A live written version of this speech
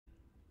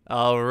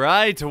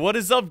Alright, what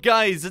is up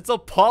guys? It's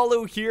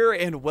Apollo here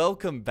and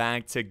welcome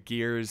back to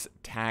Gears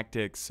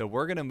Tactics. So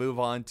we're going to move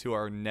on to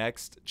our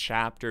next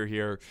chapter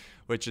here,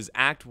 which is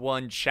Act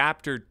 1,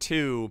 Chapter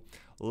 2,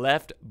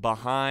 Left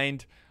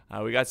Behind.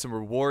 We got some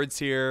rewards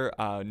here,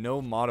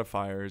 no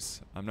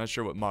modifiers. I'm not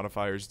sure what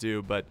modifiers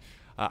do, but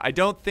I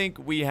don't think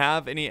we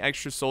have any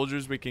extra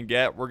soldiers we can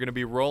get. We're going to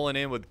be rolling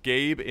in with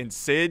Gabe and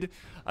Sid.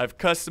 I've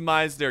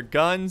customized their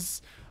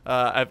guns.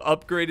 I've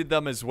upgraded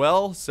them as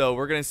well, so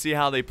we're going to see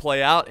how they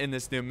play out in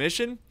this new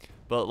mission.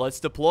 But let's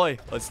deploy.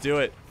 Let's do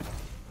it.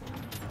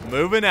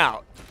 Moving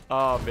out.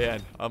 Oh,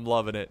 man. I'm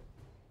loving it.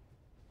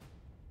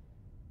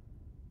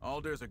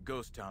 Alder's a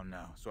ghost town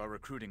now, so our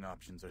recruiting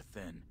options are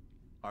thin.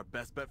 Our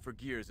best bet for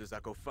Gears is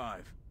Echo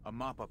 5, a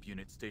mop-up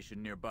unit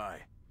stationed nearby.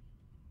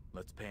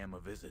 Let's pay him a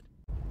visit.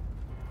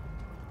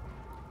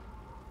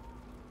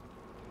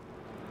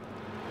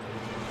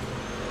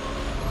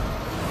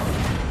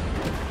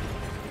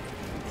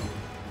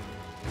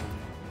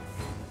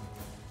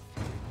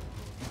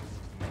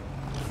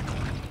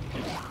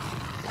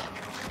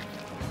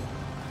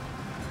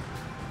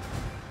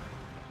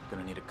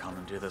 Gonna need to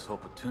commandeer this whole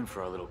platoon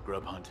for our little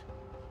grub hunt.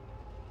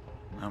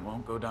 That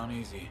won't go down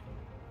easy.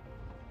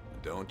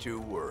 Don't you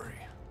worry.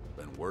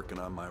 Been working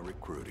on my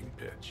recruiting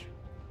pitch.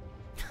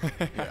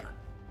 Yeah.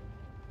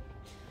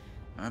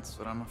 That's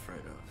what I'm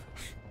afraid of.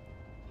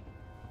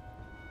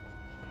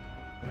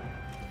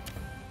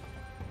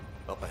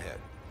 Up ahead.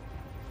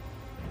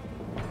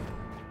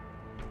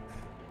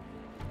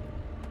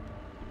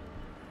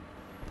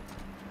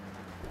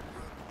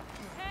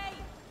 Hey,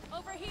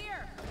 over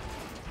here.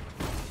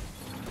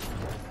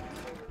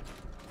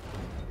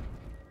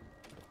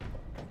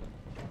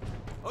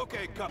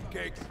 Okay,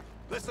 cupcakes.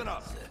 Listen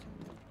up.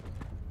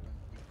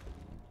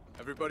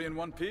 Everybody in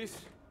one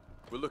piece?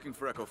 We're looking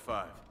for Echo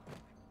 5.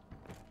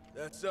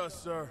 That's us,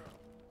 sir.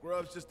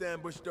 Grubs just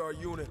ambushed our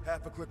unit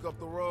half a click up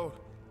the road.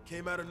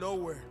 Came out of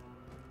nowhere.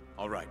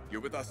 All right,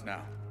 you're with us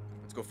now.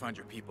 Let's go find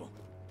your people.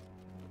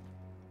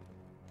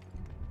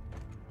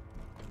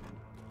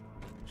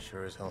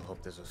 Sure as hell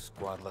hope there's a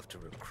squad left to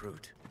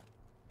recruit.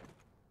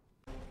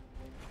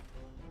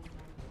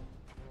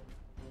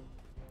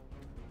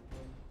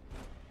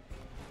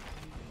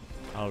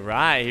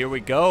 Alright, here we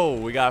go.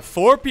 We got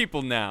 4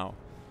 people now.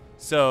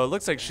 So it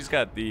looks like she's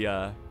got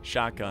the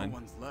shotgun. No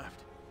one's left.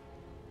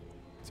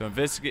 So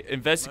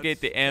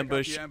investigate the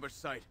ambush.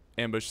 Site.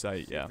 Ambush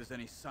site, See yeah. if there's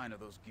any sign of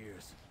those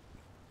gears.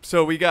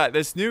 So we got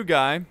this new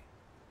guy,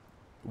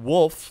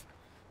 Wolf,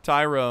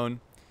 Tyrone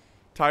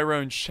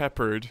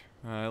Shepherd.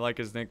 I like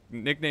his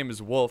nickname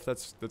is Wolf.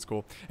 That's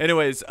cool.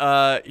 Anyways,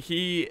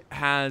 he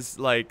has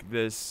like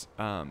this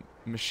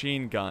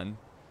machine gun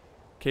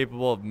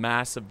capable of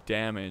massive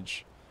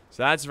damage.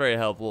 So that's very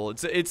helpful.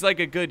 It's like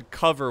a good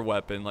cover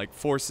weapon, like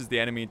forces the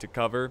enemy into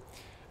cover.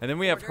 And then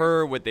we have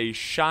her with a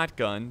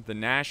shotgun, the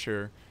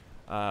Gnasher,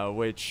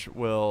 which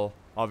will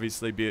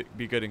obviously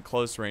be good in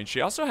close range.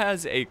 She also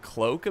has a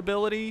cloak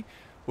ability,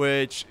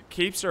 which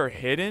keeps her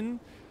hidden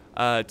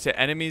to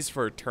enemies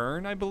for a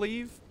turn, I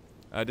believe.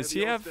 Does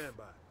he have?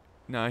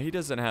 No, he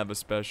doesn't have a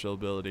special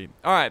ability.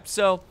 All right,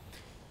 so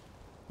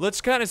let's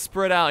kind of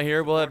spread out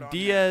here. We'll have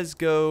Diaz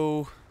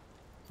go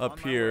up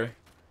here.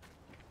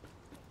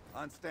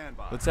 On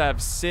standby. Let's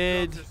have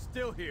Sid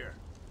Still here.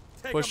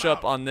 push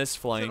up on this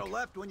flank.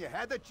 Left when you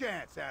had the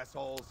chance,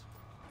 assholes.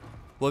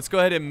 Let's go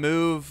ahead and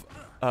move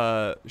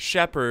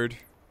Shepherd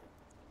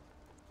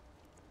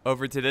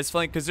over to this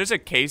flank because there's a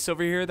case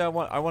over here that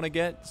I want to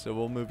get. So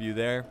we'll move you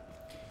there.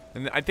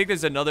 And I think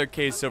there's another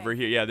case over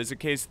here. Yeah, there's a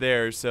case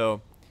there.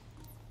 So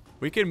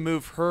we can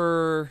move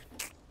her.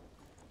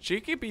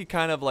 She could be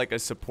kind of like a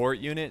support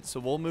unit.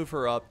 So we'll move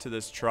her up to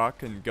this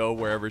truck and go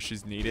wherever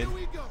she's needed.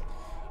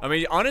 I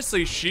mean,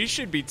 honestly, she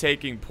should be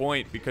taking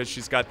point because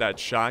she's got that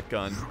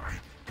shotgun.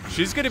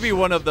 She's going to be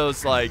one of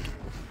those, like,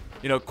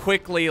 you know,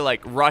 quickly, like,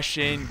 rush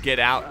in, get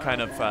out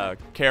kind of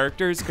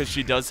characters because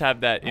she does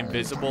have that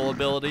invisible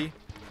ability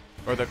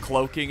or the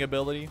cloaking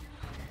ability.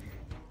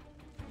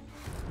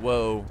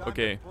 Whoa,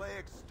 okay.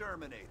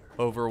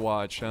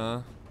 Overwatch,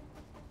 huh?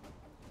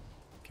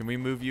 Can we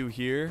move you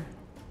here?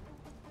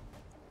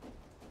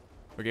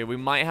 Okay, we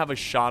might have a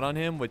shot on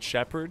him with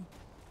Shepherd.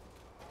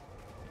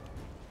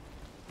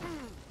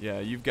 Yeah,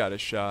 you've got a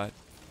shot.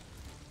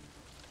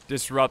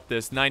 Disrupt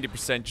this.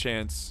 90%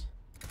 chance.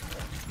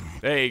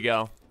 There you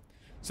go.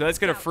 So that's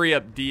going to free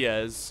up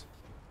Diaz.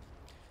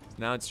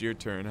 Now it's your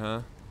turn,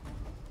 huh?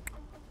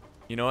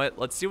 You know what?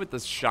 Let's see what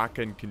this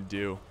shotgun can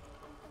do.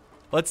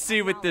 Let's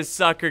see what this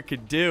sucker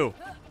can do.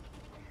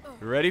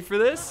 You ready for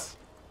this?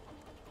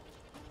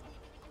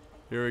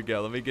 Here we go.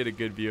 Let me get a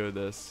good view of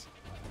this.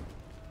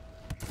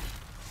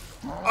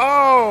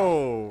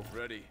 Oh!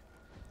 Ready.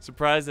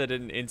 Surprised I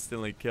didn't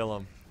instantly kill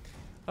him.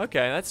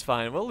 Okay, that's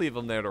fine. We'll leave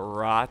him there to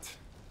rot.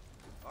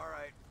 All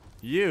right.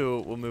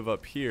 You will move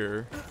up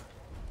here.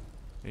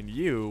 And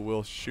you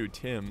will shoot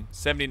him.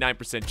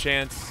 79%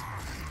 chance.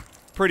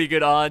 Pretty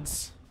good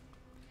odds.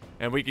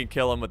 And we can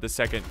kill him with the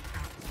second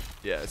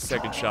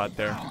shot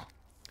there.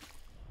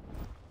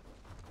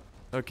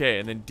 Okay,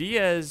 and then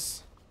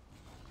Diaz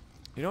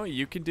You know what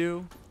you could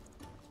do?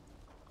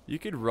 You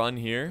could run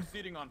here.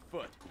 Proceeding on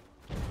foot.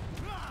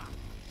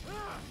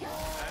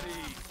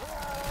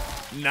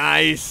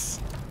 Nice.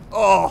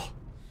 Oh.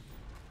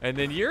 And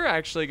then you're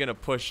actually gonna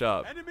push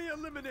up. Enemy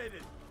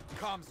eliminated.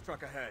 Comms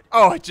truck ahead.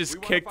 Oh, it just We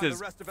wanna kicked find the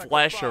his rest of Echo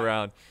flesh 5.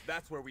 around.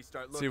 That's where we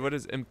start looking. See, what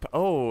is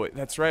oh,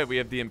 that's right. We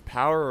have the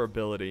empower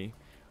ability.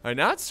 All right,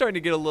 now it's starting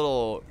to get a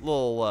little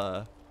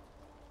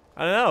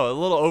I don't know, a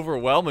little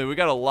overwhelming. We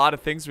got a lot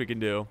of things we can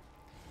do.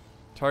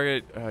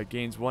 Target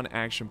gains 1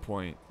 action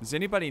point. Does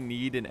anybody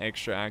need an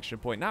extra action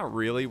point? Not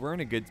really. We're in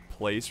a good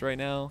place right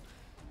now.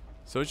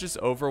 So let's just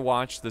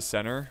overwatch the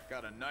center.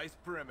 Got a nice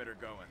perimeter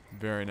going.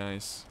 Very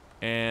nice.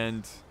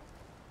 And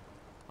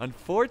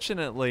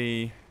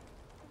unfortunately,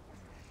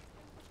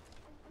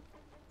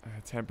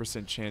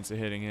 10% chance of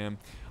hitting him.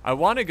 I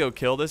want to go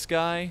kill this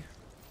guy,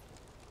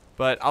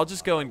 but I'll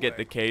just go and get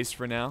the case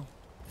for now.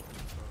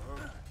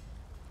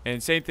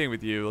 And same thing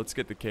with you. Let's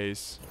get the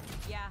case.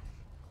 Yeah.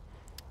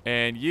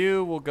 And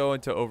you will go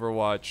into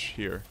Overwatch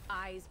here.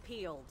 Eyes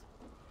peeled.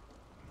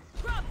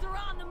 Grubs are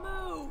on the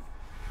move.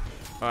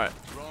 All right.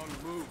 Wrong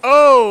move.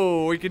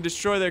 Oh, we can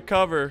destroy their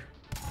cover.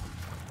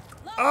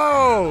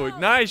 Oh,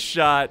 nice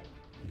shot.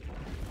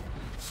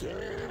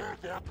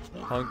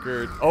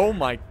 Hunkered. Oh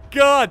my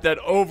God, that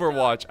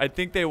Overwatch. I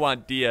think they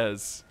want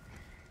Diaz.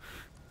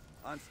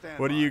 On standby.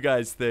 What do you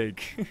guys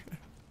think?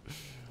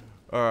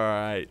 All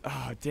right.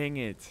 Oh, dang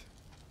it.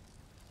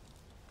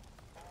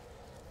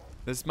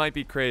 This might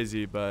be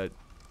crazy, but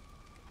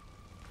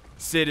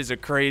Sid is a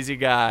crazy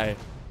guy.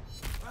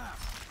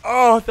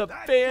 Oh, the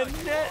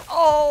bayonet.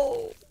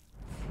 Oh,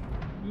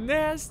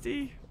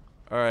 nasty.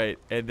 All right,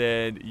 and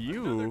then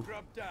you.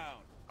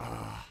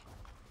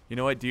 You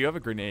know what? Do you have a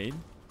grenade?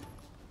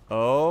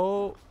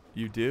 Oh,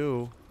 you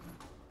do.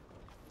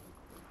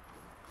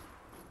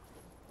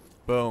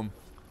 Boom.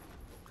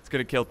 It's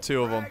gonna kill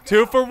 2 of them.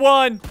 2 for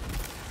 1.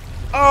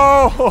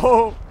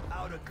 Oh,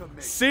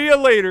 see you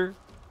later.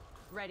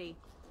 Ready.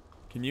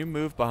 Can you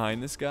move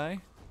behind this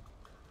guy?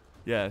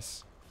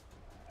 Yes.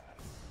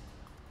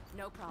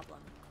 No problem.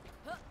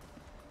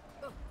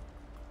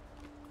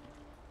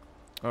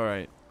 All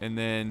right, and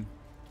then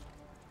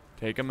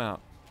take him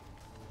out.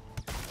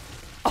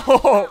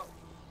 Oh,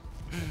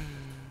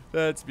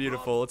 that's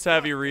beautiful. Let's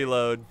have you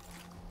reload.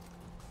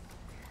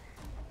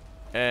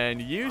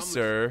 And you,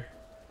 sir.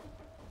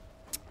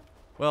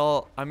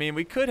 Well, I mean,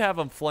 we could have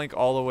him flank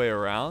all the way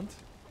around.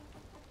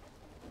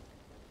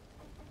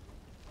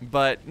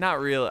 But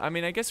not really. I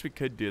mean, I guess we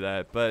could do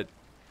that, but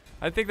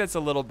I think that's a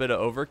little bit of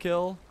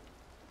overkill.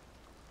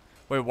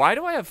 Wait, why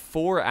do I have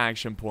 4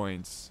 action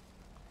points?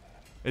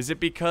 Is it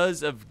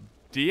because of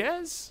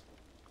Diaz?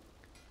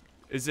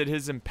 Is it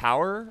his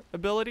empower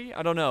ability?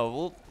 I don't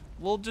know.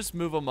 We'll just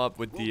move him up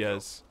with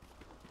Diaz.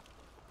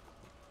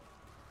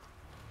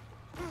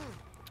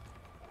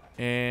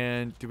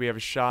 And do we have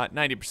a shot?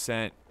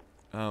 90%.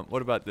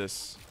 What about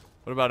this?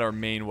 What about our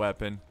main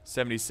weapon?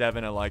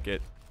 77. I like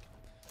it.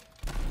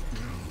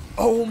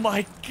 Oh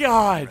my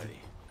God!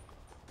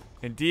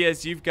 And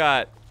Diaz, you've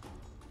got.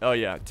 Oh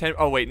yeah, 10.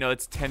 Oh wait, no,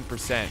 it's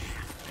 10%.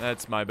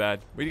 That's my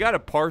bad. We got a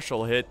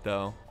partial hit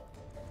though.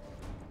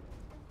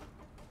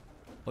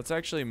 Let's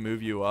actually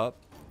move you up.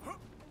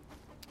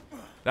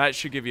 That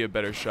should give you a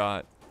better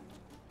shot.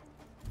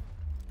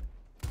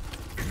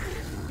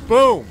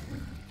 Boom!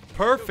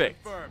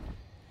 Perfect.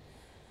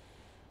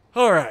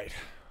 All right,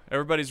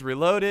 everybody's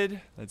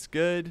reloaded. That's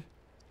good.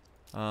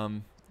 I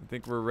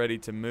think we're ready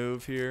to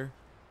move here.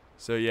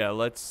 So yeah,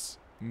 let's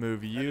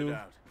move you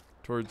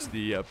towards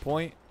the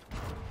point.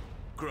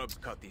 Grubs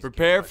cut these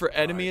Prepare for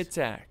enemy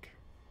attack.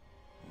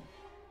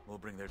 We'll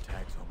bring their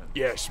tags home.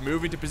 Yes,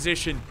 move into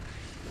position.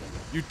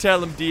 You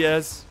tell him,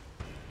 Diaz.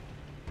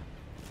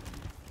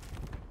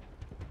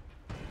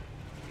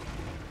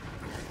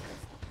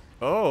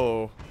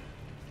 Oh.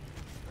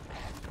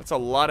 That's a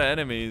lot of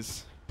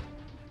enemies.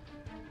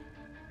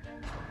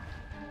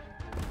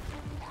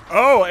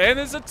 Oh, and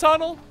there's a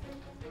tunnel?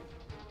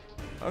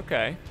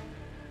 Okay.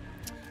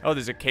 Oh,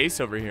 there's a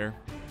case over here.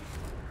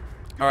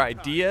 All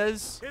right,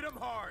 Diaz. Hit him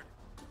hard.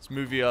 Let's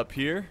move you up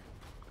here.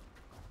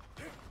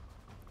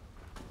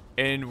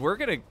 And we're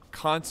going to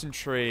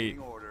concentrate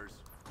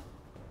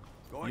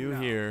you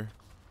here.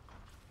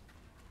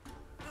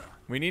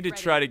 We need to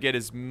try to get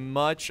as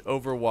much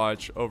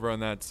Overwatch over on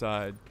that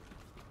side.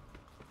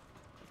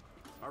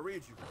 I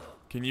read you.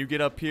 Can you get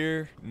up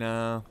here?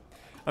 No.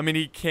 I mean,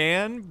 he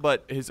can,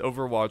 but his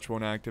Overwatch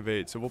won't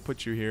activate, so we'll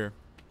put you here.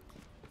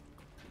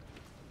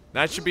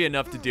 That should be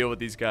enough to deal with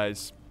these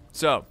guys.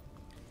 So,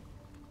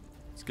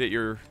 let's get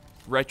your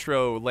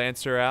Retro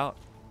Lancer out.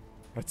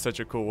 That's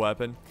such a cool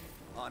weapon.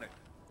 On it.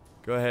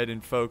 Go ahead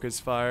and focus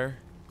fire.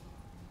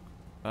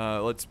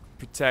 Let's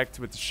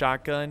protect with the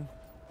shotgun.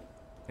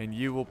 And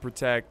you will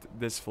protect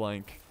this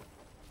flank.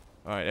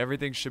 Alright,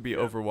 everything should be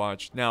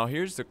Overwatched. Now,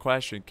 here's the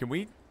question. Could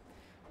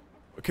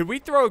we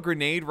throw a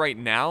grenade right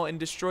now and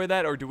destroy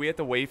that? Or do we have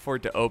to wait for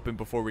it to open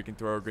before we can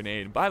throw a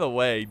grenade? By the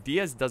way,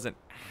 Diaz doesn't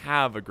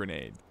have a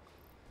grenade.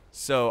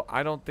 So,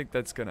 I don't think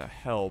that's going to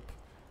help.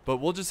 But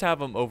we'll just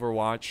have him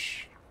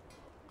Overwatch.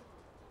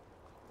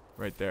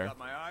 Right there. Got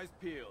my eyes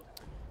peeled.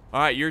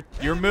 All right,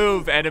 your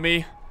move,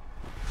 enemy.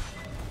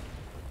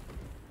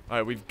 All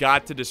right, we've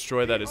got to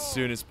destroy that as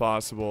soon as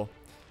possible,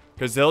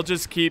 because they'll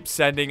just keep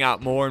sending out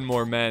more and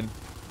more men.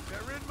 They're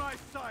in my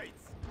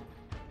sights.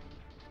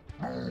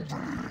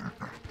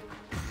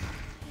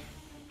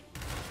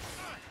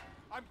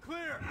 I'm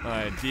clear. All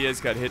right, Diaz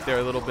got hit there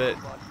a little bit.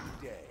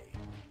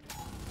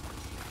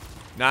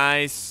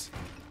 Nice.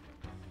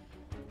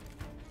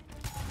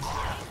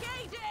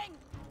 Engaging!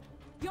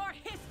 Your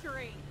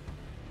history!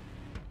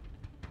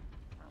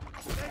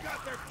 They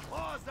got their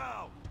claws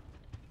out.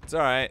 It's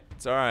all right.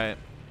 It's all right.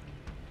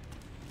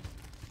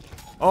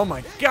 Oh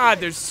my God,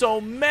 there's so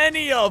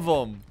many of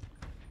them.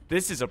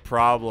 This is a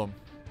problem.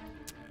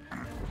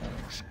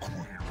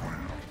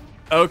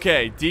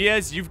 Okay,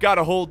 Diaz, you've got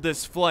to hold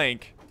this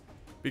flank,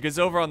 because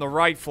over on the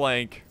right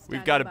flank,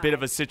 we've got a bit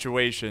of a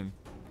situation.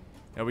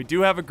 Now, we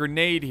do have a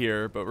grenade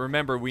here, but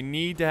remember, we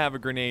need to have a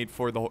grenade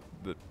for the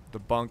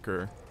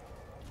bunker.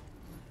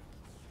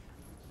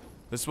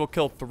 This will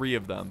kill 3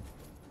 of them.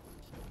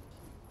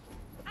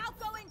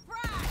 Outgoing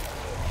frag!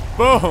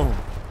 Boom!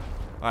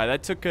 Alright,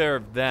 that took care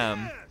of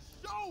them.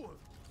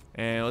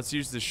 And let's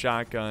use the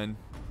shotgun.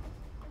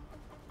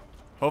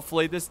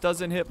 Hopefully this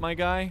doesn't hit my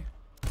guy.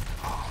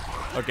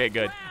 Okay,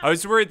 good. I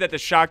was worried that the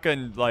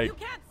shotgun, like,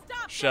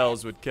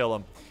 shells would kill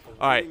him.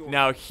 Alright,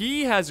 now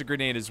he has a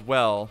grenade as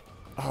well.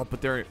 Oh,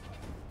 but they're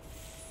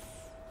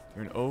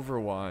in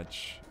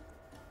Overwatch.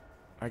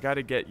 I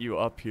gotta get you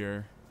up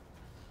here.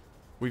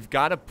 We've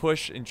got to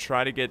push and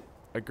try to get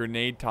a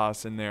grenade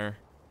toss in there.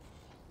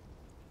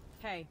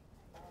 Hey.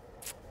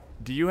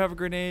 Do you have a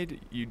grenade?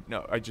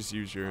 No, I just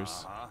used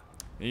yours.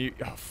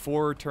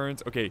 4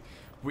 turns. Okay,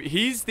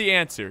 he's the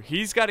answer.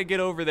 He's got to get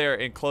over there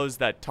and close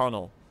that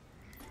tunnel.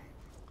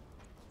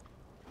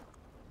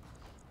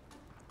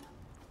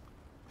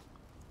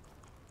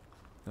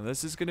 Now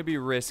this is going to be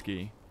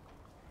risky,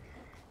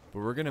 but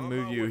we're going to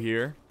move you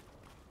here.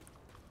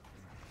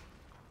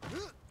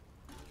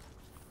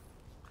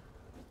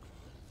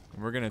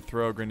 And we're going to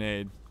throw a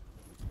grenade.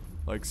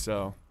 Like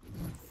so.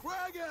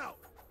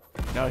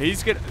 No,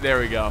 he's going to... There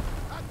we go.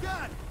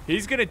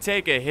 He's going to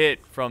take a hit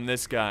from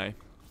this guy.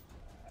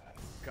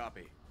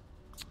 Copy.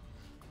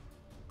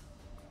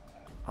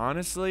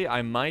 Honestly,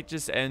 I might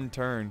just end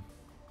turn.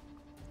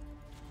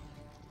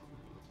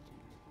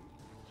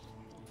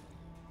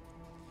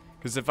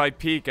 Because if I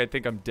peek, I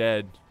think I'm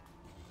dead.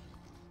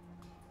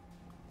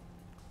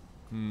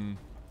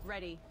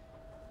 Ready.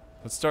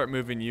 Let's start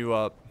moving you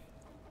up.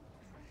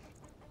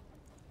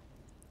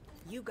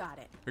 You got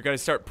it. We gotta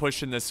start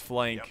pushing this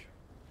flank. Yep.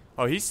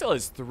 Oh, he still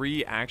has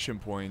 3 action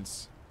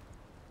points.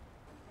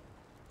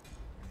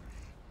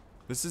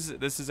 This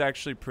is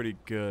actually pretty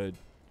good.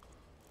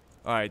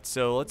 Alright,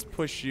 so let's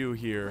push you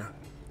here.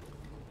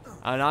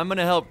 And I'm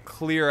gonna help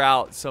clear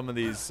out some of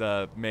these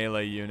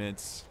melee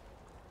units.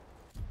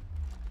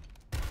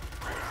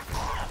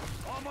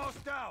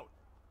 Almost out.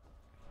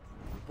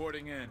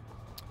 Reporting in.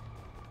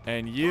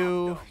 And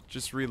you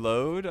just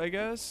reload, I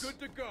guess? Good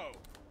to go.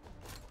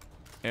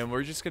 And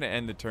we're just gonna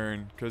end the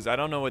turn, because I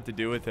don't know what to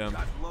do with him.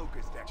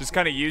 Just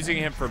kind of using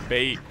him for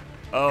bait.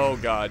 Oh,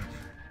 God.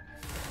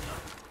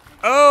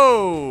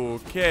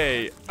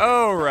 Okay.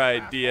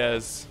 Alright,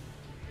 Diaz.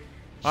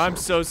 I'm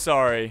so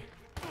sorry.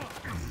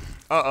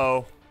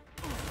 Uh-oh.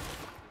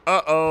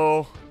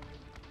 Uh-oh.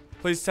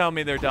 Please tell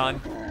me they're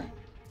done.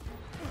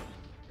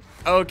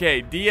 Okay,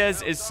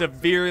 Diaz is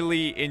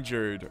severely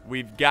injured.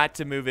 We've got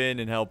to move in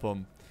and help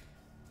him.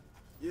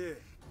 Yeah.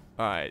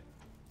 Alright.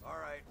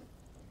 Alright.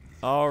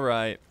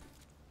 Alright.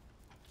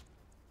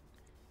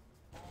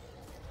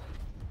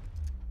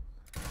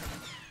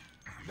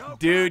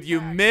 Dude, you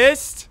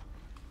missed?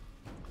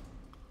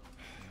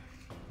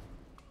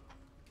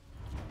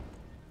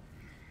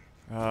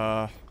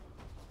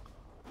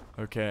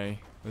 Okay.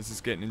 This is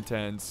getting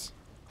intense.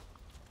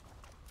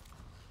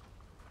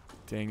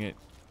 Dang it.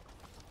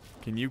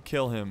 Can you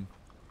kill him?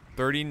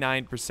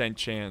 39%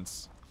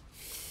 chance.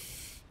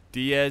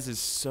 Diaz is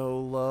so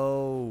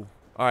low.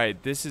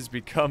 Alright, this has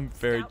become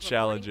very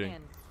challenging.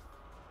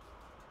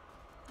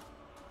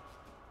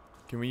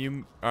 Can we...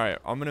 Alright,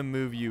 I'm gonna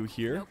move you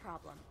here. No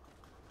problem.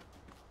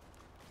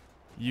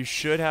 You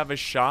should have a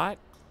shot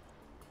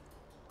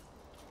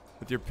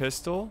with your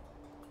pistol.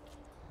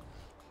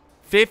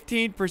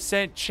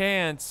 15%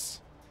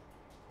 chance.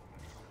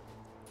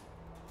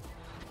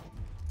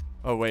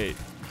 Oh, wait.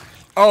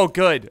 Oh,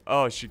 good.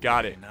 Oh, she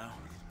got it.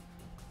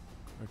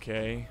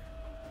 Okay.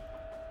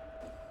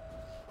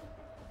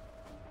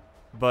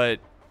 But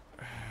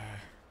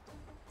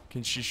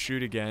can she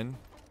shoot again?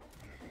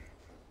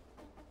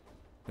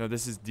 No,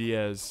 this is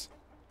Diaz.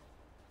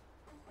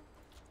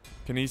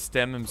 Can he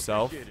stem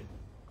himself?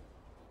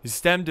 He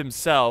stemmed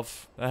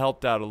himself. That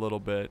helped out a little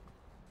bit.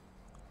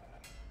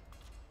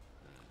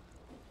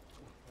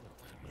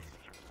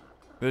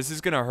 This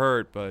is gonna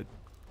hurt, but...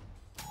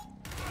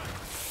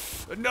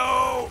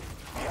 No!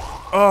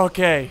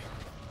 Okay.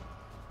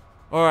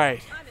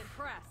 Alright. I'm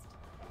impressed.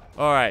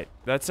 Alright.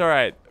 That's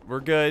alright.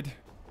 We're good.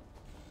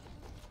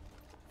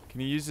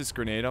 Can you use this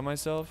grenade on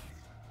myself?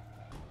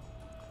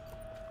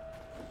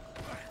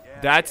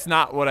 That's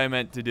not what I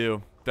meant to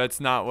do. That's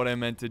not what I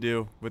meant to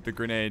do with the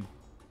grenade.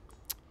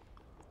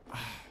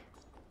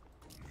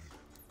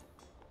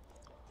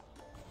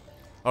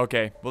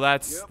 Okay, well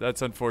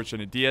that's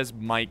unfortunate. Diaz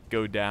might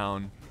go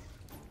down.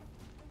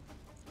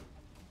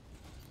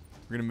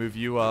 We're gonna move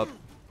you up.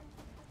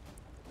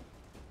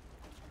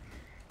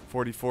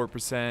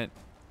 44%.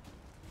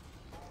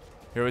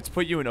 Here, let's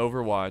put you in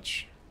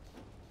Overwatch.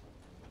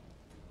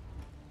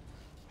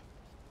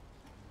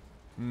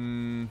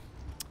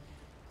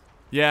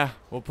 Yeah,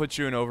 we'll put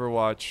you in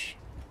Overwatch.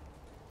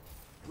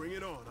 Bring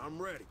it on.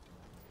 I'm ready.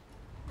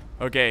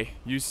 Okay,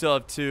 you still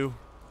have 2.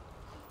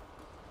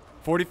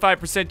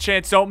 45%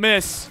 chance, don't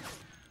miss.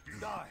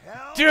 The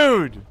hell?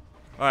 Dude!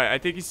 Alright, I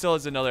think he still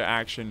has another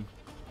action.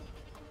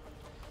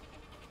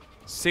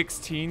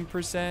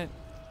 16%?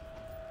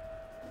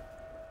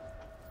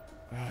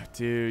 Oh,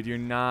 dude, you're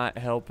not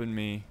helping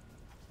me.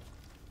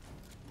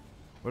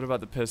 What about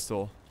the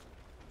pistol?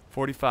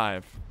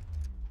 45.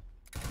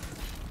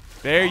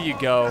 There you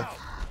go.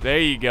 There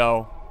you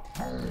go.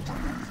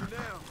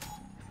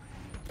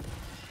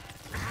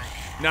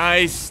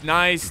 Nice,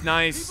 nice,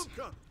 nice.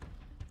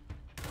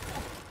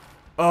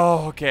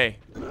 Oh, okay.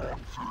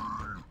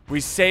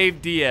 We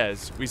saved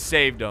Diaz. We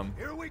saved him.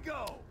 Here we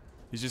go.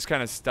 He's just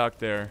kind of stuck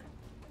there.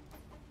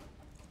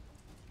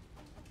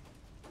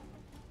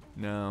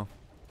 No.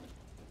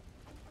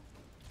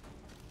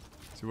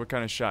 So what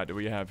kind of shot do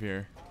we have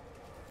here?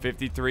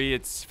 53.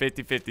 It's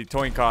 50-50.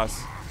 Toin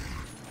toss.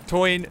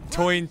 Toin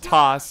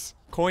toss.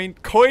 Coin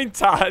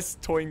toss.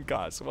 Toin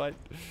toss. What?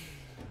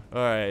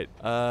 All right.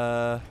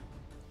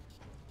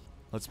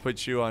 Let's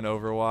put you on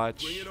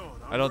Overwatch.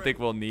 I don't think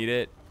we'll need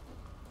it.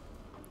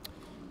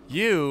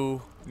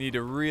 You need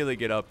to really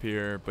get up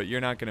here, but you're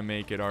not gonna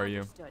make it, are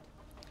you?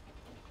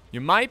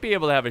 You might be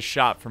able to have a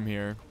shot from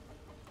here.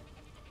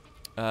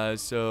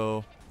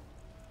 So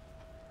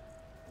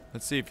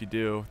let's see if you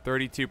do.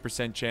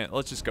 32% chance.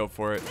 Let's just go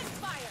for it.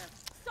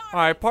 All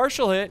right,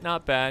 partial hit,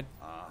 not bad.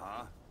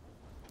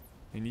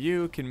 And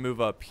you can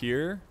move up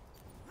here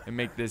and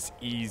make this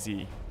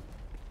easy.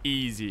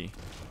 Easy.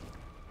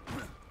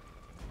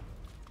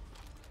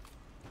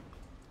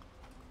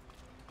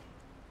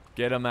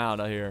 Get him out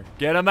of here.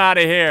 Get him out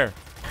of here.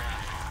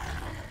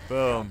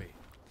 Boom.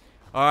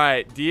 All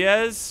right,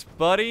 Diaz,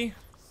 buddy.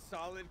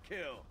 Solid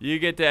kill. You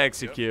get to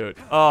execute.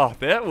 Oh,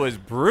 that was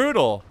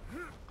brutal.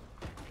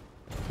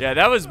 Yeah,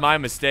 that was my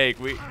mistake.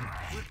 We're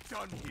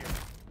done here.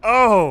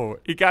 Oh,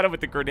 he got him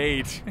with the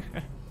grenade.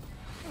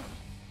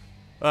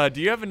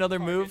 Do you have another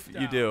move?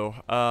 You do.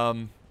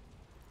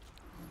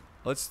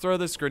 Let's throw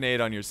this grenade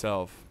on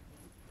yourself.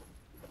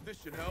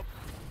 This should help.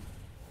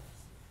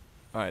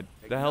 Alright,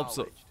 that helps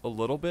a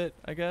little bit,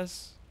 I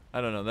guess. I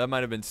don't know, that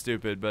might have been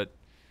stupid, but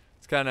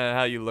it's kind of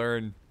how you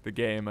learn the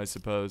game, I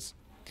suppose.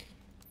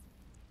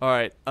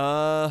 Alright,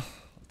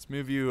 let's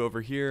move you over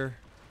here.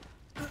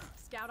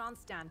 Scout on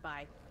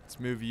standby.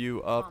 Let's move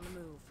you up. On the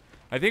move.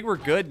 I think we're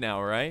good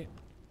now, right?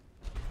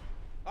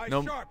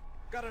 No. Sharp.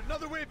 Got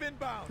another wave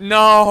inbound.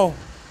 No!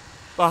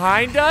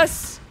 Behind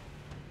us?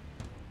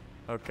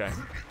 Okay.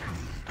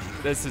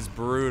 This is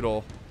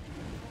brutal.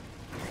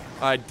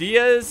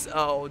 Diaz.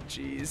 Oh,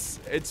 jeez.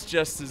 It's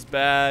just as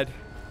bad.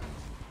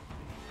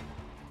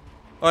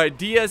 Alright,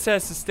 Diaz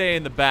has to stay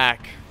in the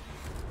back.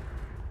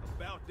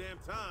 About damn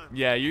time.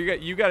 Yeah,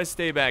 you got to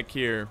stay back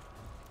here.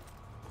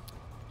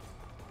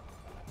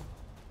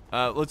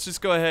 Let's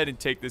just go ahead and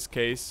take this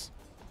case.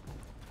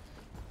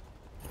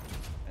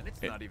 And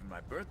it's not even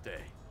my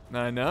birthday.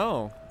 I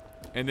know.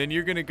 And then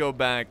you're going to go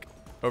back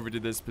over to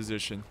this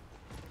position.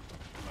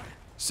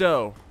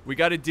 So, we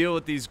got to deal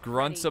with these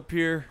grunts up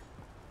here.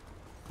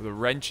 The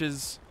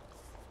wrenches.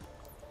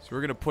 So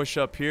we're going to push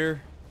up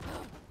here.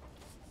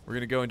 We're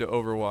going to go into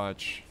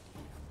Overwatch.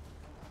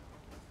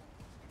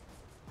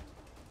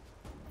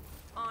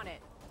 On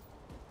it.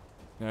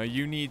 Now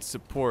you need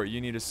support.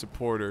 You need a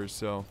supporter,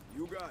 so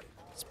You got it.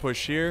 let's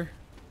push here.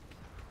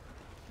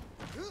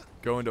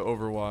 Go into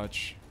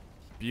Overwatch.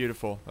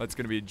 Beautiful. That's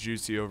going to be a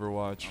juicy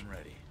Overwatch. I'm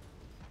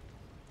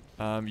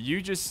ready.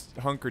 You just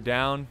hunker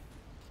down.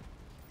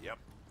 Yep.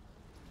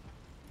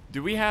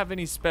 Do we have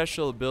any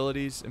special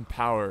abilities?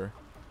 Empower.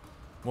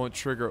 Won't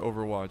trigger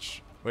Overwatch.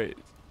 Wait.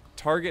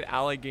 Target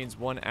ally gains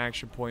 1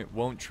 action point.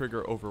 Won't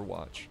trigger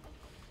Overwatch.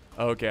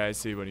 Okay, I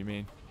see what you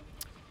mean.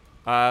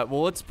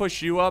 Well, let's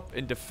push you up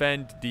and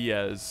defend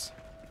Diaz.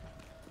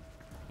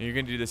 And you're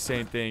going to do the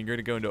same thing. You're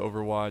going to go into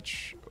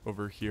Overwatch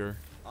over here.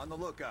 On the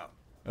lookout.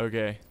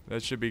 Okay,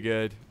 that should be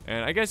good.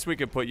 And I guess we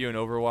could put you in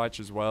Overwatch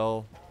as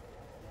well.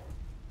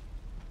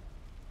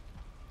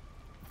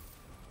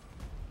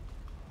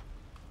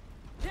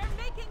 They're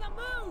making a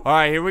move. All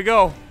right, here we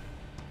go.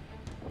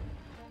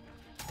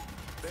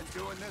 Been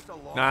doing this a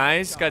long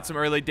Nice, time. got some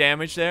early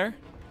damage there.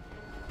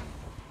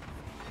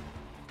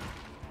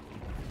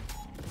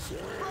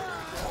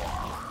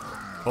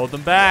 Hold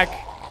them back.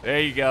 There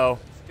you go.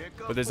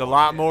 But there's a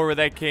lot more where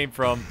that came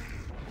from.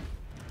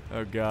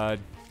 Oh, God.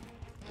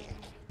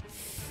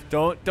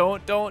 Don't.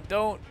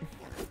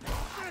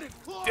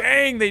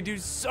 Dang, they do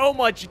so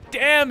much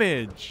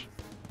damage.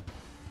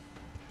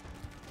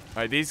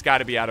 Alright, these got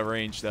to be out of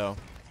range, though.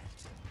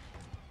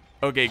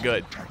 Okay,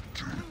 good.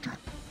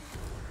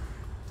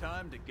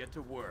 Time to get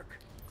to work.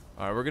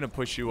 Alright, we're going to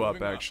push you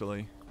up,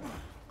 actually.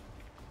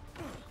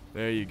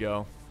 There you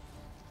go.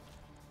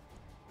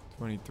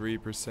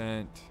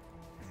 23%.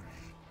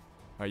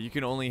 Alright, you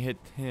can only hit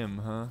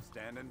him, huh?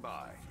 Standing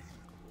by.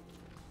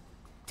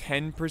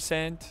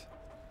 10%?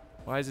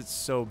 Why is it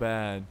so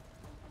bad?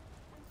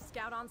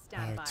 Scout on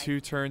standby.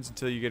 2 turns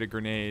until you get a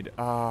grenade.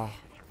 Ah.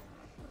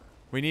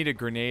 We need a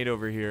grenade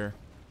over here.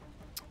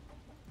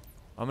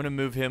 I'm going to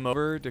move him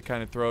over to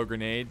kind of throw a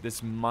grenade.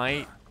 This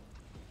might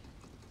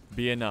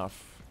be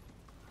enough.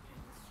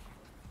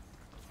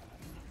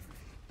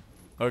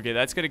 Okay,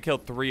 that's going to kill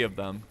 3 of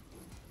them.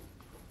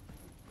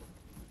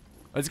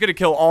 It's going to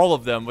kill all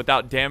of them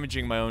without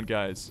damaging my own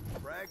guys.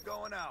 Frag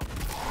going out.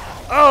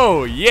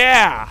 Oh,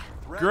 yeah.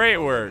 Great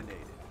work.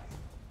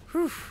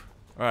 Whew.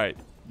 All right,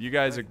 you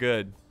guys are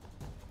good.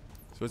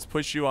 So let's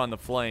push you on the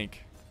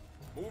flank.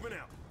 Moving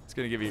out. It's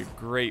going to give you a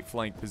great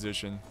flank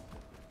position.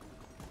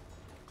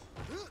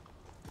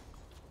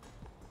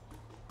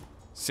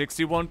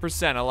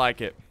 61%. I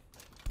like it.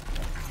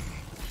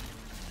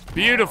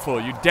 Beautiful.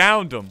 You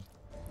downed him.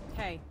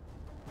 Hey.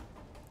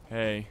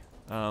 Hey,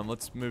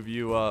 let's move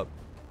you up.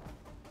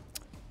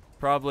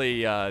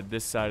 Probably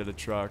this side of the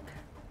truck.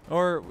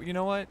 Or, you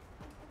know what?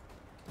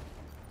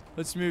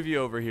 Let's move you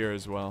over here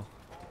as well.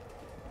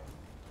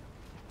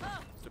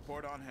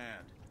 Support on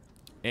hand.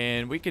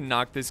 And we can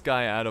knock this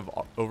guy out of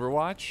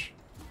Overwatch.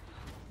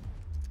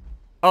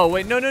 Oh,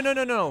 wait. No.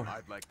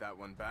 I'd like that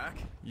one back.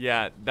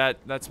 Yeah,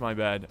 that's my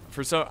bad.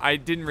 I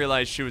didn't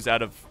realize she was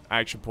out of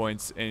action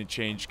points and it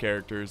changed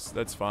characters.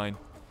 That's fine.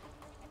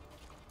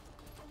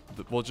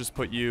 We'll just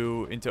put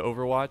you into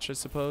Overwatch, I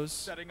suppose.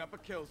 Setting up a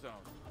kill zone.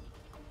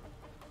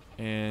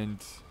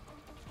 And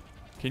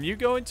can you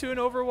go into an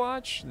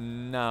Overwatch?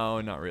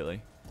 No, not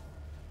really.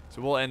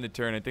 So we'll end the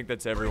turn. I think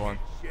that's everyone.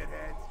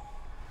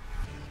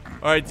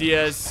 All right,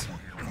 Diaz.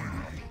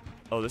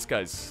 Oh, this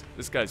guy's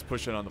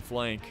pushing on the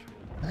flank.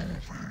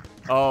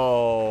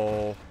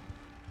 Oh.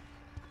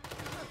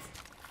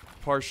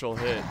 Partial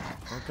hit.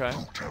 Okay.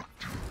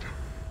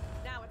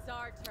 Now it's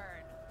our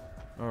turn.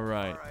 All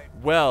right.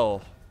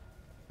 Well,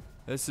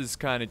 this has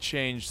kind of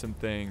changed some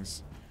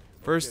things.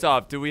 First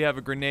off, do we have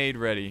a grenade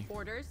ready?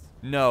 Orders?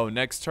 No.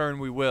 Next turn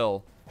we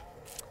will.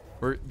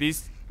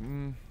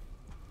 Can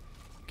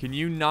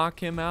you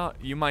knock him out?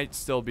 You might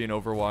still be in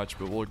Overwatch,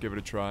 but we'll give it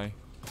a try.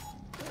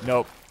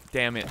 Nope.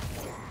 Damn it.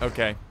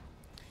 Okay.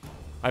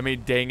 I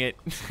mean, dang it.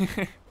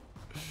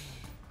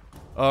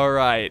 All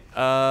right.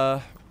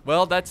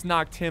 Well, that's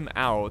knocked him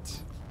out.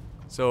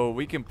 So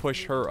we can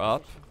push her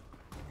up.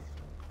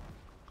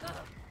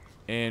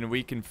 And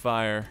we can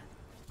fire.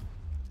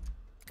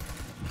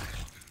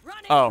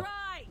 Oh.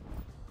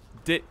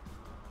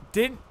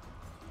 Didn't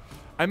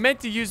I meant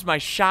to use my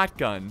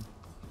shotgun.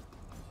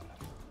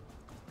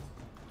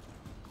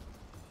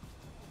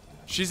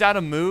 She's out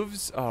of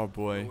moves? Oh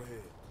boy.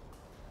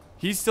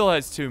 He still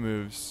has 2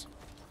 moves.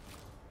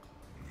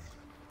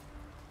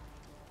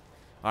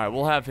 Alright,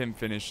 we'll have him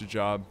finish the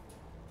job.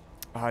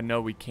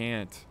 No, we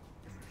can't.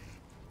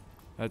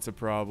 That's a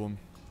problem.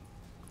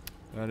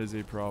 That is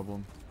a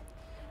problem.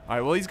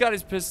 Alright, well, he's got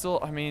his pistol.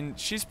 I mean,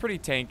 she's pretty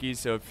tanky,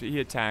 so if he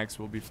attacks,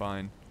 we'll be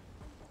fine.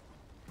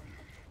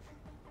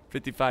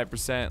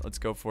 55%. Let's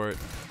go for it.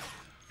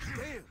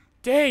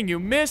 Dang, you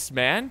missed,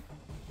 man.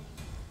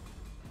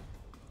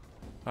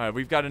 Alright,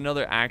 we've got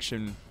another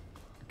action.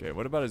 Okay,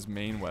 what about his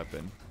main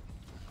weapon?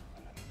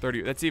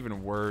 30. That's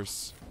even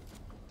worse.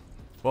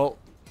 Well,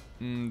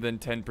 then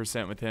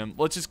 10% with him.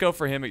 Let's just go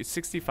for him at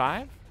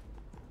 65.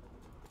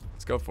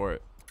 Let's go for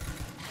it.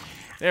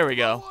 There we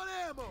go.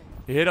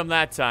 You hit him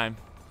that time.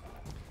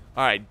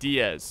 Alright,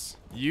 Diaz.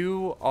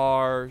 You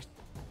are...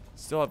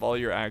 Still have all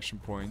your action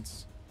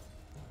points.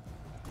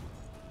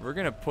 We're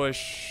going to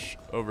push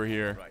over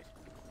here.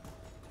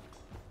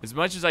 As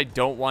much as I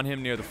don't want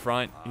him near the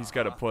front, he's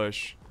got to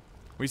push.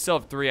 We still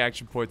have 3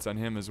 action points on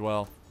him as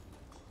well.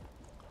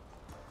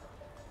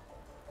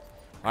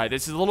 Alright,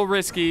 this is a little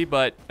risky,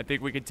 but I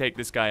think we can take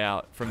this guy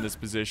out from this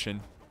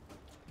position.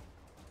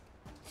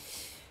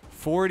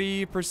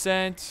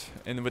 40%,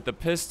 and with the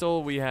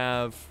pistol, we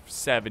have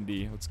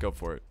 70. Let's go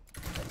for it.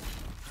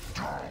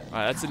 Alright,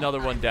 that's another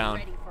one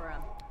down.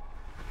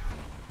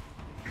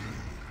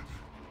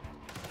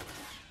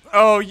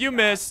 Oh, you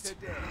missed.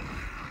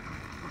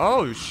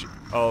 Oh,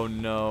 oh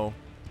no.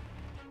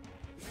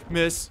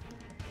 Miss.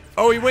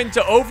 Oh, he went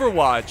into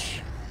Overwatch.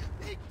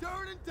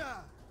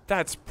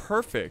 That's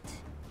perfect.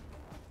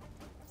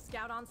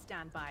 Scout on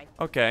standby.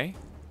 Okay.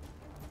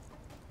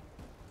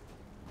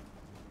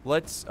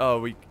 Let's,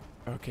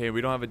 okay,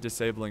 we don't have a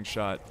disabling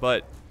shot,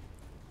 but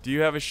do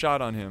you have a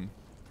shot on him?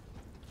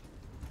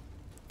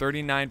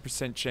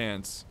 39%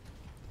 chance.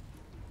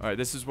 Alright,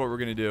 this is what we're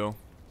gonna do.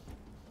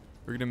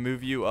 We're gonna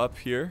move you up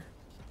here.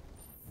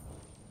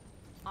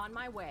 On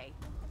my way.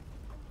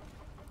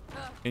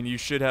 And you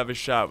should have a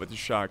shot with the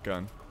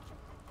shotgun.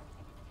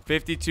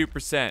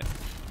 52%.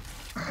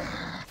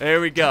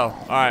 There we go.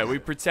 Alright, we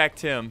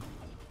protect him.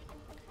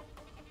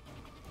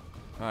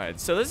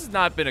 Alright, so this has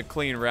not been a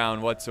clean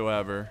round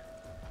whatsoever.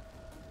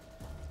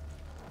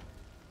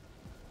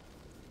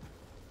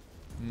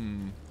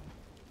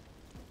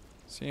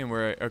 Seeing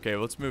where... Okay,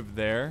 let's move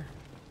there.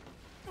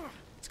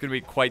 It's going to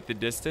be quite the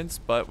distance,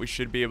 but we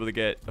should be able to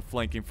get a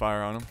flanking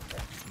fire on him.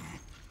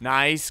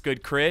 Nice,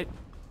 good crit.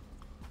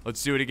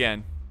 Let's do it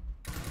again.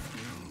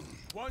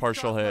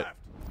 Partial hit.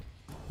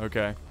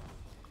 Okay.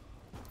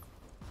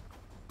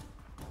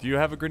 Do you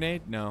have a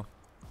grenade? No.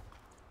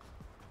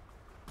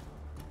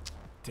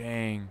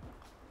 Dang.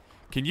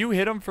 Can you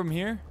hit him from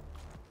here?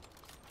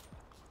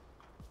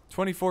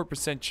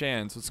 24%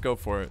 chance. Let's go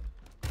for it.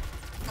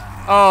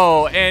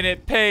 Oh, and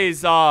it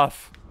pays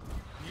off.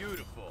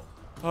 Beautiful.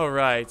 All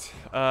right.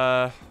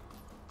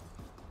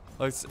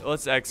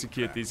 Let's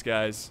execute these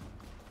guys.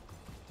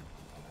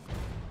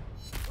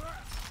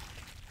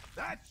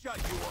 That shut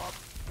you up.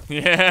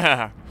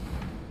 Yeah.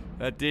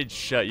 That did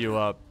shut you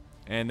up.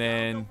 And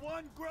then Down to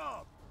one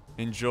grub.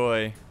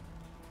 enjoy.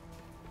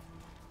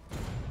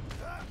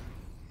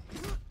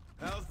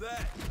 How's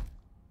that?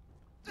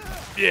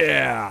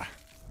 Yeah.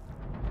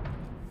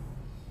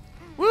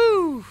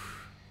 Woo.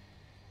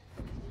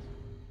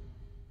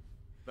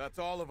 That's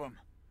all of them.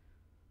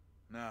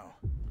 Now,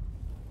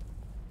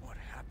 what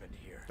happened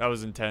here? That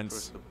was intense.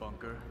 First the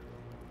bunker,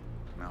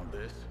 now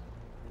this.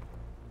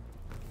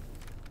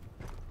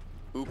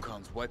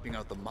 Ukon's wiping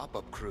out the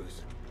mop-up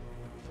crews.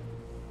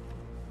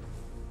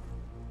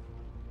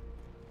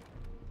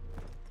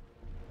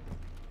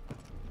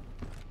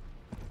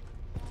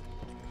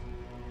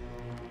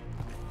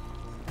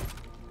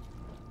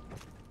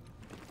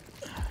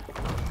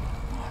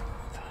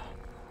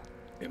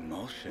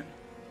 Emotion.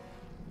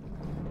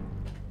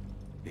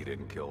 He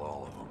didn't kill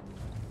all of them.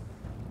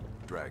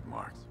 Drag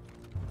marks.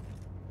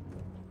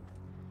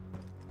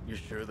 You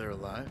sure they're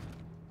alive?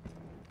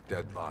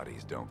 Dead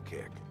bodies don't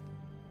kick.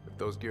 If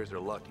those gears are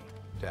lucky,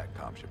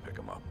 TACCOM should pick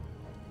them up.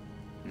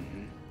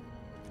 Mm-hmm.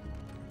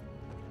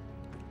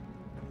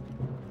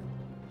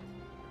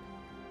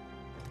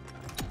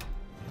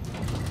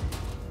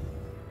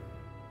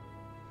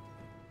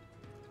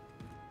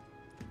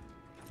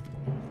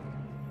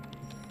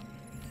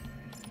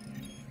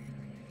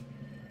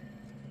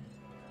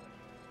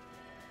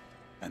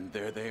 And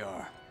there they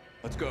are.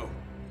 Let's go.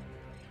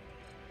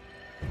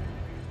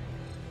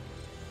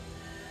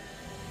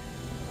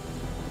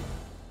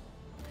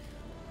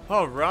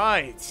 All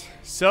right.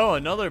 So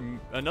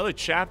another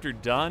chapter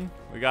done.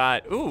 We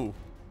got a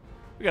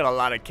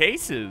lot of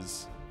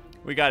cases.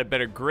 We got a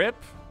better grip.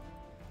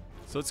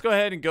 So let's go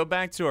ahead and go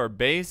back to our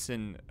base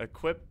and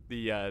equip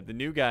the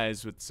new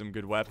guys with some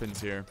good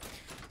weapons here.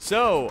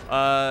 So,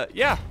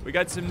 yeah, we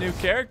got some new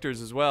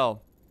characters as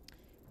well.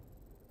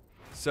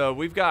 So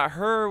we've got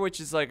her, which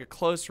is like a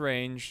close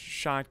range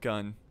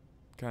shotgun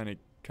kind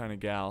of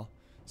gal.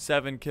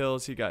 7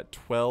 kills. He got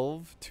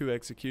 12, 2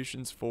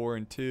 executions, 4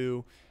 and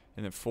 2,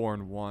 and then 4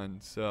 and 1.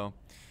 So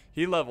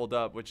he leveled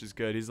up, which is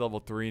good. He's level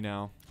 3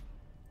 now.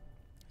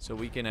 So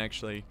we can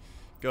actually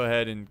go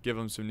ahead and give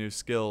him some new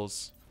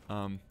skills.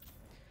 I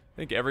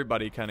think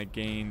everybody kind of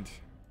gained.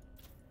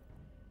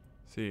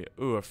 See,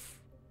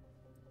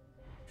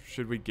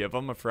 should we give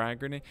him a frag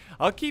grenade?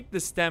 I'll keep the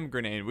stem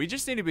grenade. We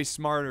just need to be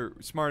smarter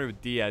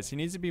with Diaz. He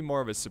needs to be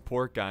more of a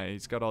support guy.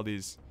 He's got all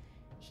these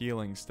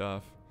healing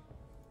stuff.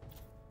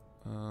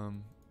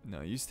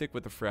 No, you stick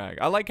with the frag.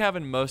 I like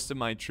having most of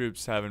my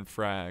troops having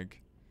frag.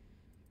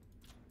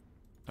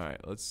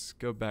 Alright, let's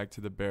go back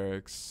to the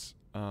barracks.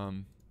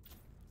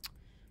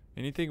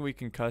 Anything we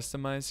can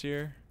customize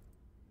here?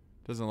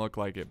 Doesn't look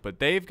like it, but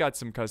they've got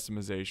some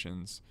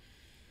customizations.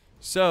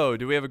 So,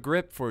 do we have a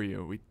grip for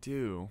you? We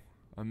do.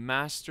 A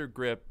master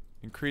grip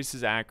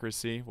increases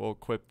accuracy. We'll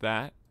equip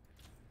that.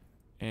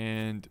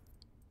 And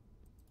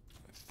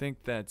I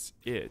think that's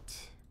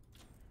it.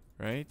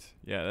 Right?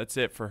 Yeah, that's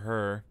it for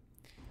her.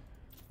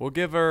 Let's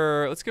give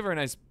her a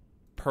nice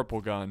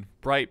purple gun.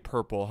 Bright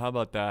purple. How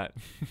about that?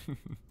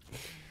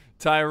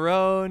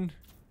 Tyrone,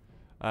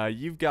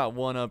 you've got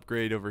one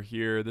upgrade over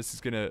here. This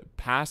is going to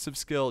passive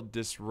skill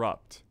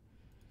disrupt.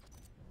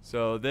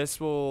 So this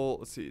will,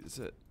 let's see,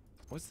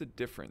 what's the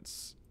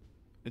difference?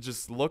 It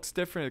just looks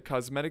different, a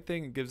cosmetic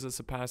thing. It gives us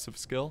a passive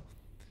skill.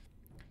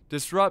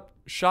 Disrupt,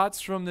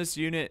 shots from this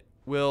unit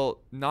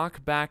will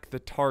knock back the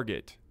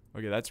target.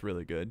 Okay, that's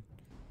really good.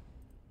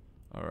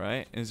 All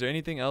right, is there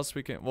anything else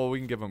we can, well, we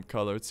can give them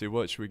color. Let's see,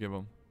 what should we give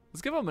them?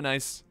 Let's give them a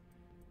nice,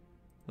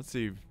 let's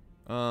see,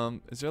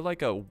 is there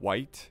like a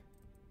white?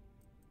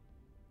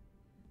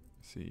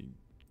 Let's see,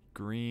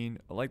 green.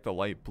 I like the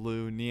light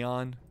blue,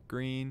 neon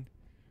green.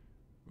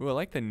 Ooh, I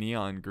like the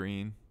neon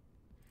green.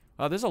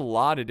 Oh, there's a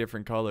lot of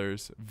different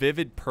colors.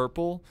 Vivid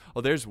purple.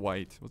 Oh, there's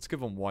white. Let's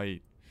give him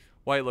white.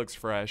 White looks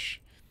fresh.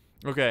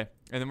 Okay,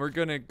 and then we're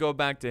going to go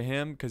back to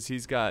him because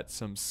he's got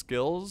some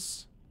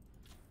skills.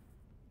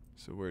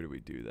 So where do we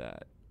do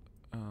that?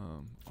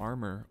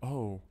 Armor.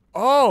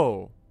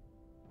 Oh!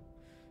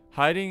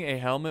 Hiding a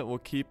helmet will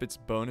keep its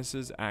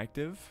bonuses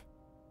active.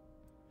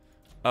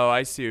 Oh,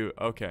 I see.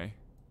 Okay.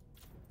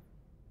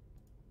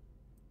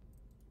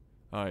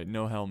 Alright,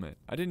 no helmet.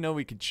 I didn't know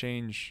we could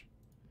change.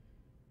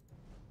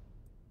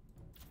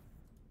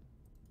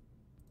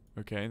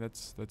 Okay,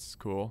 that's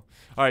cool.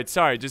 All right,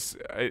 sorry,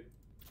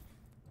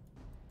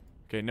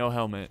 okay, no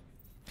helmet.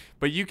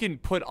 But you can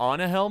put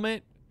on a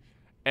helmet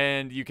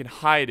and you can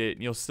hide it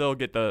and you'll still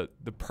get the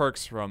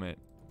perks from it,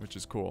 which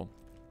is cool.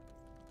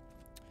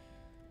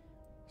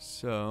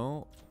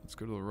 So, let's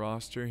go to the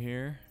roster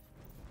here.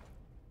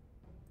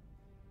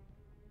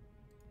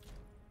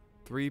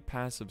 3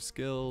 passive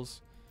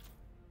skills.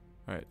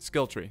 All right,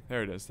 skill tree.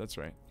 There it is. That's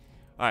right.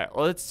 All right,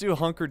 well, let's do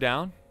hunker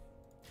down.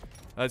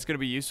 That's going to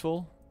be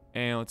useful.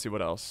 And let's see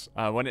what else.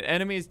 When an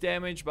enemy is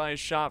damaged by a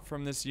shot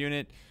from this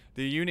unit,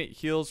 the unit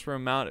heals for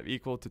an amount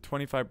equal to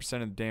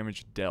 25% of the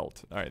damage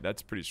dealt. All right,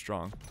 that's pretty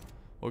strong.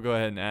 We'll go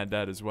ahead and add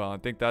that as well. I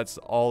think that's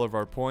all of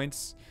our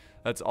points.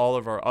 That's all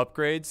of our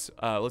upgrades.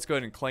 Let's go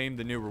ahead and claim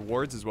the new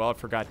rewards as well. I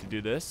forgot to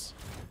do this.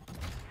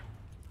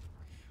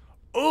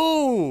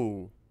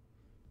 Ooh!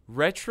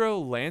 Retro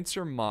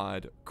Lancer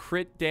mod.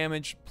 Crit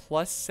damage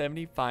plus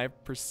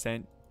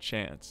 75%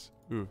 chance.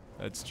 Ooh,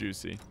 that's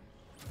juicy.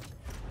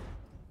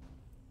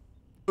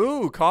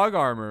 Ooh, cog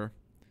armor.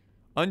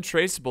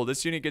 Untraceable.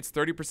 This unit gets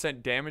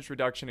 30% damage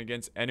reduction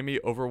against enemy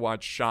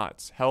Overwatch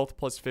shots. Health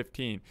plus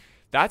 15.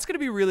 That's going to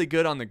be really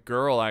good on the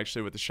girl,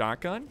 actually, with the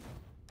shotgun.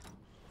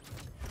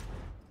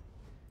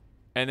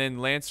 And then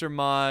Lancer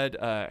mod,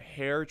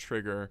 hair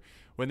trigger.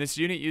 When this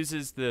unit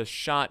uses the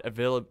shot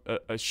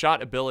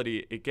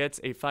ability, it gets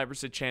a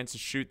 5% chance to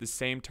shoot the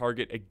same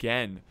target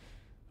again.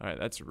 All right,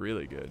 that's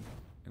really good.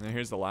 And then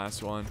here's the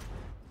last one.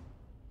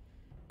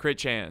 Crit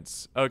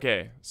chance.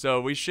 Okay, so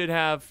we should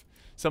have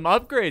some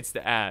upgrades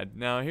to add.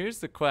 Now, here's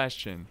the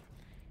question.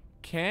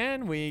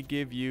 Can we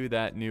give you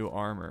that new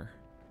armor?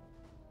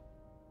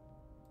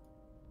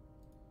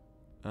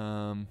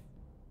 Who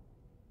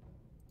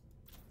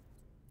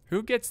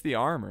gets the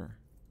armor?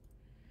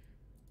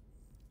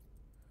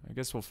 I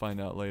guess we'll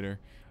find out later.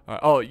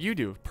 Oh, you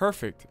do.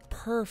 Perfect.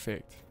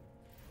 Perfect.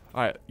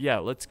 All right, yeah,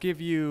 let's give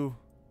you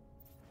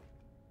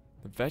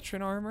the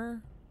veteran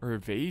armor or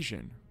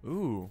evasion.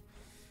 Ooh.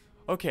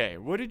 Okay,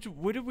 what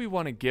did we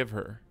want to give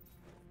her?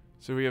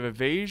 So we have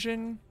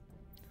evasion.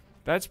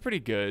 That's pretty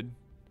good.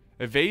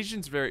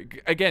 Evasion's very,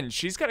 again,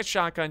 she's got a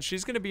shotgun.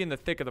 She's going to be in the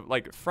thick of the,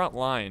 like, front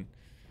line.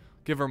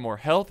 Give her more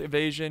health,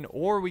 evasion,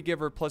 or we give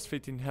her plus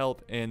 15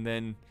 health and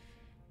then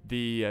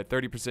the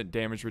 30%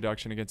 damage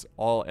reduction against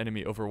all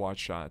enemy Overwatch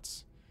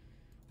shots.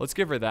 Let's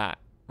give her that.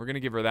 We're going to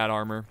give her that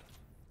armor.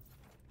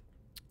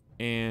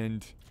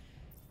 And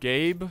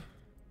Gabe,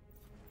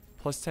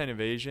 plus 10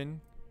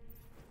 evasion.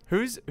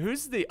 Who's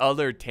the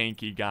other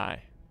tanky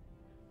guy?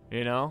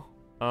 You know?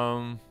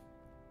 I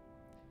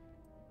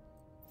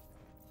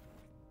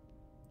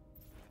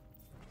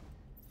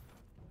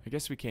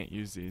guess we can't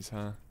use these,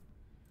 huh?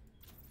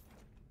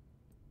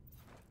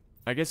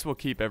 I guess we'll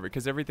keep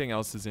because everything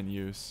else is in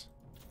use.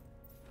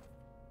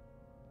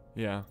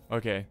 Yeah,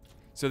 okay.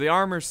 So the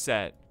armor's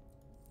set.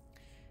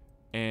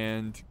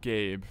 And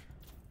Gabe,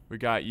 we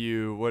got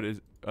you, what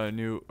is a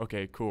new,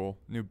 okay, cool.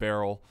 New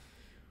barrel.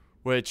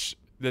 Which,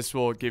 this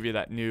will give you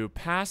that new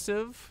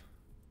passive.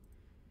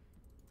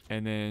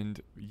 And then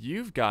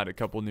you've got a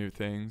couple new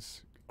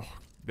things. Oh,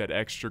 that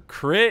extra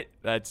crit,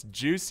 that's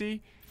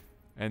juicy.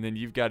 And then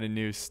you've got a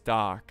new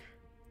stock.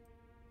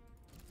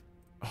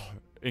 Oh,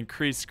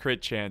 increased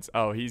crit chance.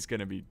 Oh, he's going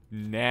to be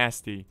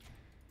nasty.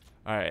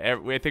 All right,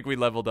 I think we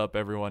leveled up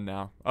everyone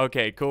now.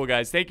 Okay, cool,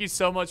 guys. Thank you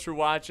so much for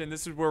watching.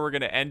 This is where we're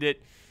going to end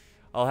it.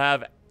 I'll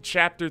have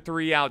Chapter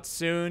 3 out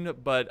soon,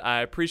 but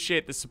I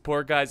appreciate the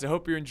support, guys. I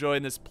hope you're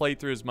enjoying this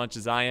playthrough as much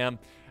as I am.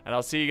 And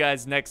I'll see you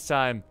guys next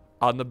time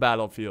on the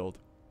battlefield.